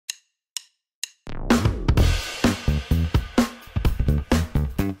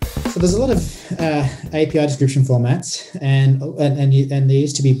there's a lot of API description formats, and there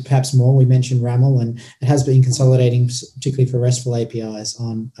used to be perhaps more. We mentioned RAML, and it has been consolidating, particularly for RESTful APIs,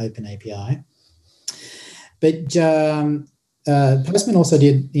 on OpenAPI. But Postman also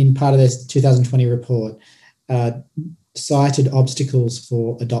did, in part of their 2020 report, cited obstacles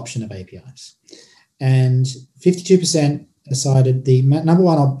for adoption of APIs, and 52% cited the number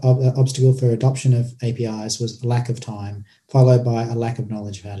one obstacle for adoption of APIs was lack of time, followed by a lack of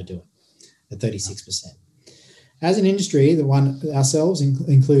knowledge of how to do it at 36%. As an industry, the one ourselves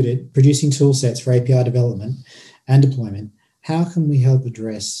included, producing tool sets for API development and deployment, how can we help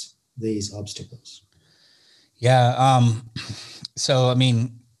address these obstacles? Yeah. So, I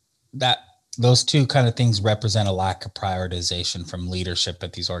mean, those two kind of things represent a lack of prioritization from leadership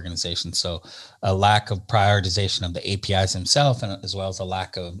at these organizations. So a lack of prioritization of the APIs themselves, and as well as a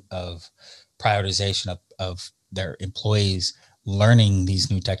lack of prioritization of their employees learning these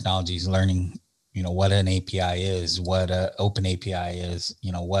new technologies, learning, what an API is, what an open API is,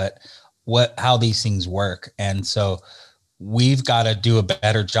 how these things work. And so we've got to do a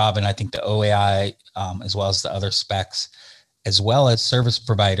better job. And I think the OAI, as well as the other specs, as well as service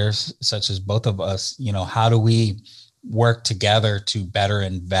providers, such as both of us, how do we work together to better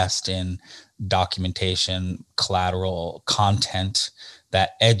invest in documentation, collateral, content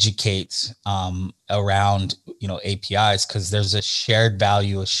that educates around, APIs, because there's a shared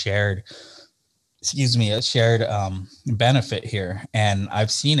value, a shared benefit here. And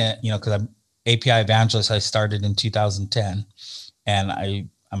I've seen it, because I'm API Evangelist. I started in 2010, and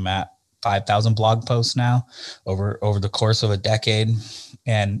I'm at 5,000 blog posts now over the course of a decade,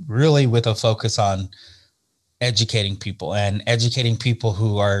 and really with a focus on educating people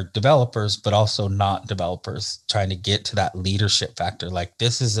who are developers, but also not developers, trying to get to that leadership factor. Like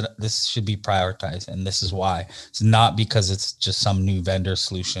this should be prioritized. And this is why. It's not because it's just some new vendor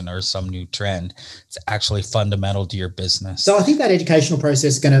solution or some new trend. It's actually fundamental to your business. So I think that educational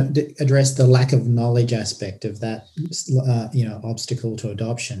process is going to address the lack of knowledge aspect of that, obstacle to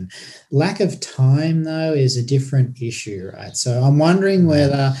adoption. Lack of time, though, is a different issue, right? So I'm wondering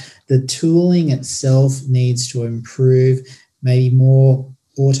whether the tooling itself needs to improve, maybe more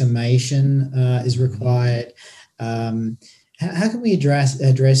automation is required. How can we address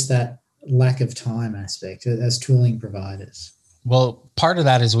that lack of time aspect as tooling providers? Well, part of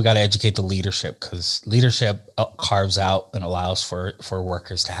that is we got to educate the leadership, because leadership carves out and allows for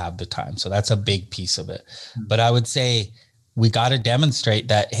workers to have the time. So that's a big piece of it. Mm-hmm. But I would say we got to demonstrate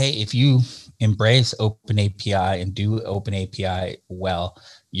that, hey, if you embrace open API and do open API well,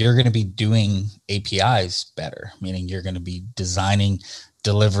 you're going to be doing APIs better, meaning you're going to be designing,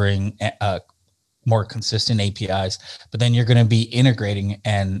 delivering more consistent APIs, but then you're going to be integrating.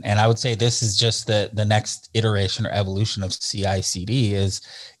 And I would say this is just the next iteration or evolution of CI/CD is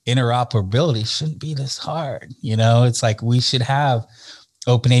interoperability shouldn't be this hard. It's like we should have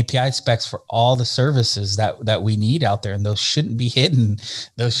open API specs for all the services that we need out there. And those shouldn't be hidden.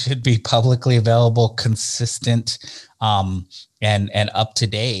 Those should be publicly available, consistent, and up to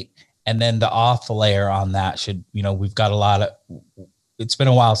date. And then the auth layer on that should, we've got it's been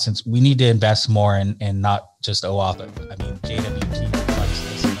a while since we need to invest more in not just OAuth. I mean, JWT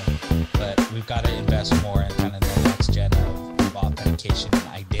reflects this, but we've got to invest more in kind of the next gen of authentication and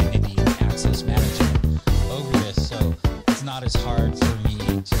identity and access management over this. So it's not as hard